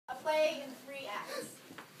play in 3 acts.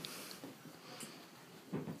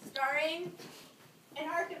 Starring an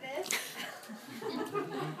archivist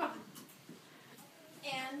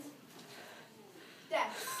and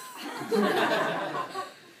death.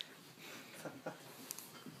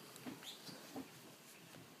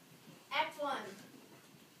 Act 1.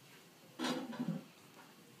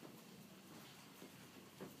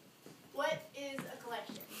 What is a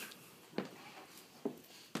collection?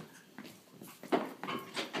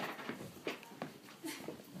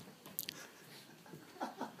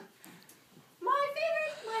 My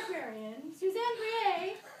favorite librarian, Suzanne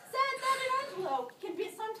Brier, said that an envelope can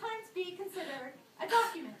sometimes be considered a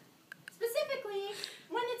document. Specifically,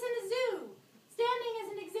 when it's in a zoo, standing as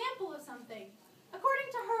an example of something. According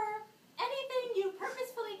to her, anything you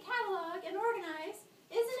purposefully catalog and organize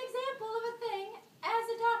is an example of a thing as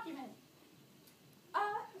a document.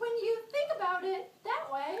 When you think about it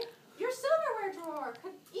that way, your silverware drawer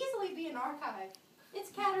could easily be an archive. It's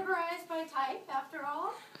categorized by type, after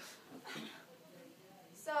all.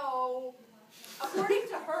 So, according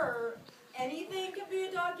to her, anything could be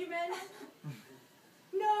a document?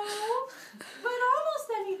 No, but almost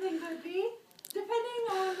anything could be, depending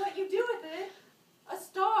on what you do with it. A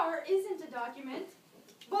star isn't a document,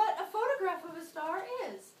 but a photograph of a star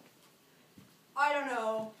is. I don't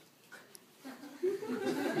know. Isn't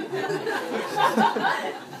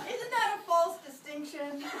that a false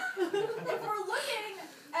distinction? If we're looking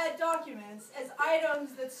at documents as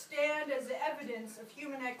items that stand as evidence of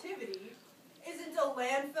human activity, isn't a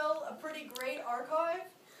landfill a pretty great archive?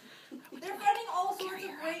 They're finding all sorts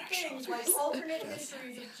of great things, like alternate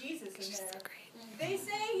histories of Jesus in there. They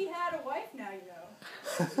say he had a wife now, you know.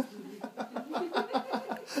 But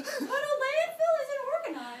a landfill isn't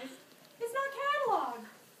organized. It's not cataloged.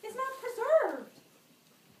 It's not preserved.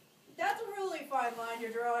 That's a really fine line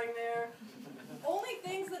you're drawing there. Only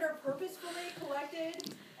things that are purposefully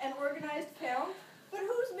collected and organized count, but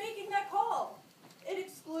who's making that call? It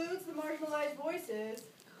excludes the marginalized voices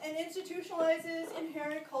and institutionalizes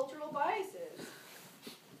inherent cultural biases.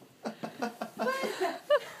 But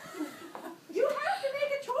you have to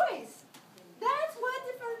make a choice. That's what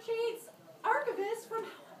differentiates archivists from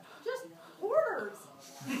just hoarders.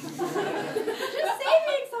 Just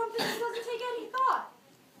saving something doesn't take any thought.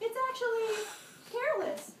 It's actually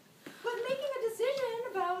careless. But making a decision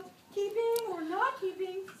about keeping or not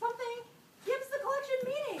keeping something gives the collection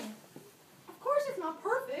meaning. Of course it's not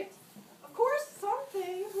perfect. Of course some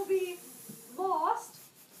things will be lost,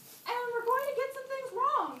 and we're going to get some things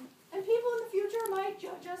wrong, and people in the future might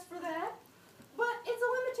judge us for that, but it's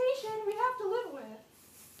a limitation we have to live with.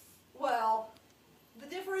 Well, the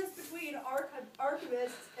difference between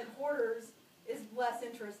archivists and hoarders is less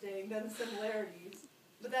interesting than the similarities,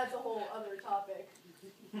 but that's a whole other topic.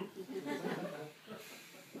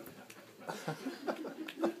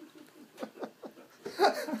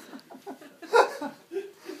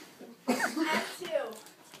 Act 2.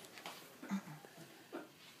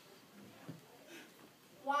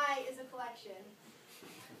 Why is a collection?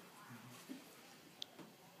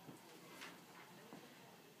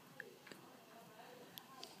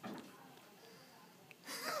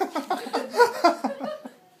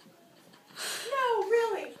 No,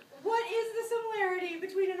 really. What is the similarity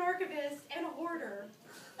between an archivist and a hoarder?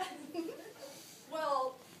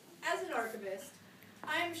 Well, as an archivist,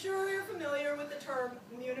 I'm sure you're familiar with the term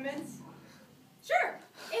muniments. Sure,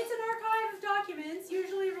 it's an archive of documents,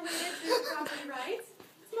 usually related to property rights.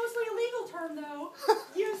 It's mostly a legal term, though,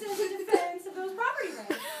 used as a defense of those property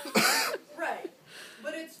rights. Right,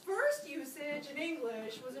 but its first usage in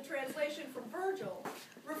English was a translation from Virgil,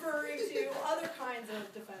 referring to other kinds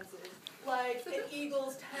of defenses, like an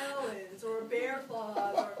eagle's talons, or a bear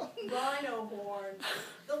claws, or rhino horn.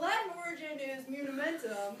 The Latin origin is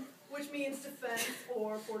munimentum, which means defense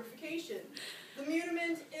or fortification. The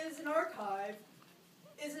muniment is an archive,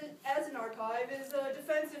 is a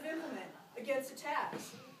defensive implement against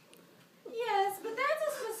attacks. Yes, but that's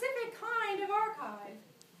a specific kind of archive.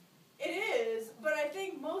 It is, but I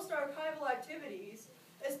think most archival activities,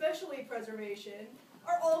 especially preservation,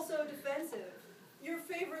 are also defensive. Your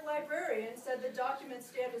favorite librarian said that documents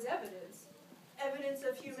stand as evidence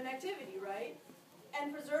of human activity, right?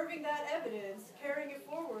 And preserving that evidence, carrying it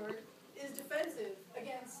forward, is defensive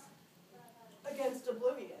against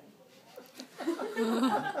oblivion.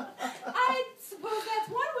 I suppose that's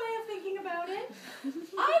one way of thinking about it.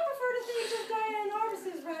 I prefer to think of Diane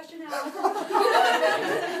Arbus's rationale.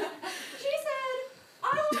 She said,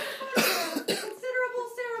 I want to photograph the considerable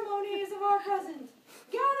ceremonies of our present.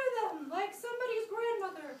 Gather them like somebody's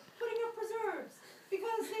grandmother putting up preserves,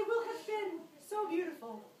 because they will have been so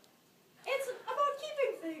beautiful. It's about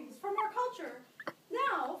keeping things from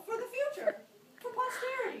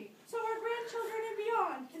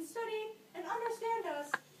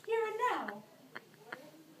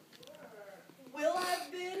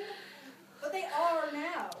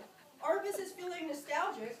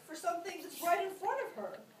logic for something that's right in front of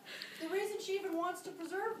her. The reason she even wants to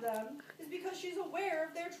preserve them is because she's aware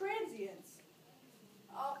of their transience.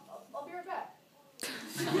 I'll be right back.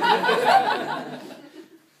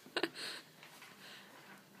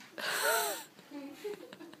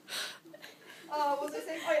 What was I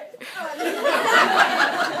saying? Oh,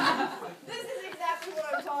 yeah. This is exactly what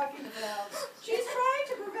I'm talking about. She's trying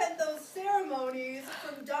to prevent those ceremonies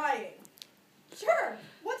from dying. Sure,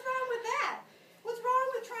 what's wrong with that? What's wrong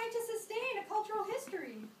with trying to sustain a cultural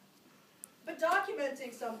history? But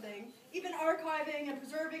documenting something, even archiving and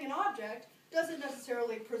preserving an object, doesn't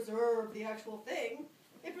necessarily preserve the actual thing.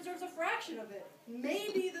 It preserves a fraction of it,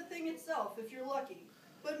 maybe the thing itself, if you're lucky.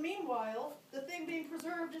 But meanwhile, the thing being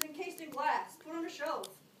preserved is encased in glass, put on a shelf,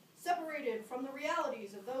 separated from the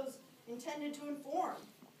realities of those intended to inform.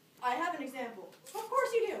 I have an example. Of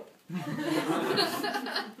course you do.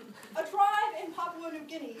 A tribe in Papua New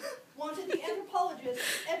Guinea wanted the anthropologist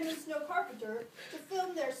Edmund Snow Carpenter to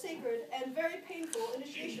film their sacred and very painful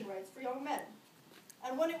initiation rites for young men.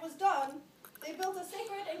 And when it was done, they built a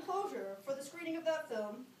sacred enclosure for the screening of that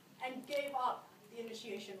film and gave up the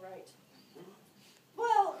initiation rite.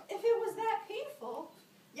 Well, if it was that painful,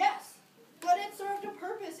 yes, but it served a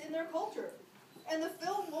purpose in their culture, and the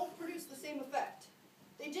film won't produce the same effect.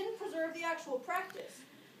 They didn't preserve the actual practice,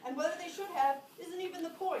 and whether they should have isn't even the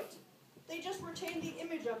point. They just retained the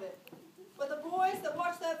image of it. But the boys that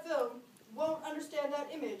watch that film won't understand that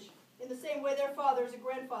image in the same way their fathers and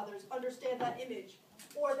grandfathers understand that image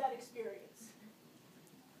or that experience.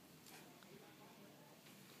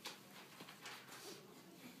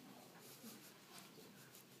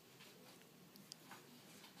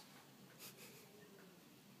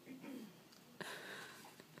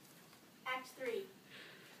 Act 3.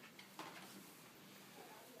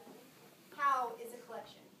 How is a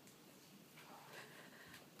collection?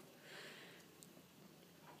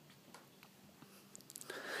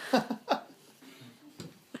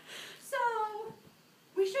 So,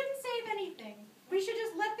 we shouldn't save anything. We should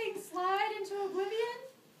just let things slide into oblivion?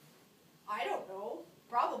 I don't know.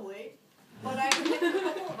 Probably. But I can think of a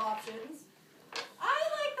couple of options. I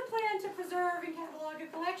like the plan to preserve and catalog a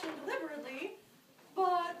collection deliberately,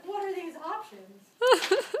 but what are these options?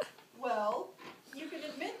 Well, you can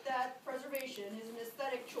admit that preservation is an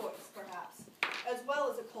aesthetic choice, perhaps, as well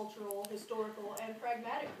as a cultural, historical, and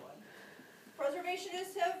pragmatic one.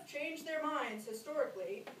 Preservationists have changed their minds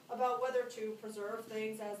historically about whether to preserve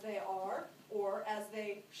things as they are or as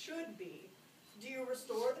they should be. Do you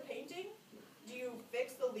restore the painting? Do you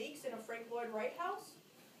fix the leaks in a Frank Lloyd Wright house?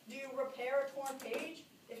 Do you repair a torn page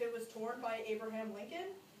if it was torn by Abraham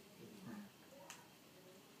Lincoln?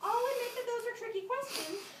 I'll admit that those are tricky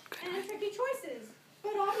questions and tricky choices,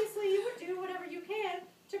 but obviously you would do whatever you can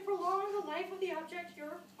to prolong the life of the object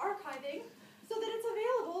you're archiving so that it's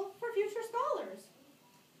available for future scholars.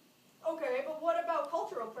 Okay, but what about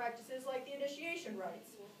cultural practices like the initiation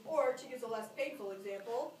rites? Or, to use a less painful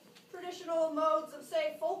example, traditional modes of,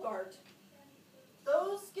 say, folk art.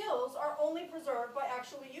 Those skills are only preserved by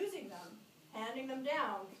actually using them, handing them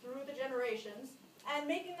down through the generations, and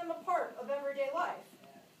making them a part of everyday life.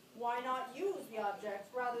 Why not use the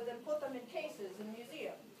objects rather than put them in cases in a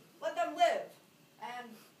museum? Let them live, and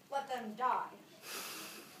let them die.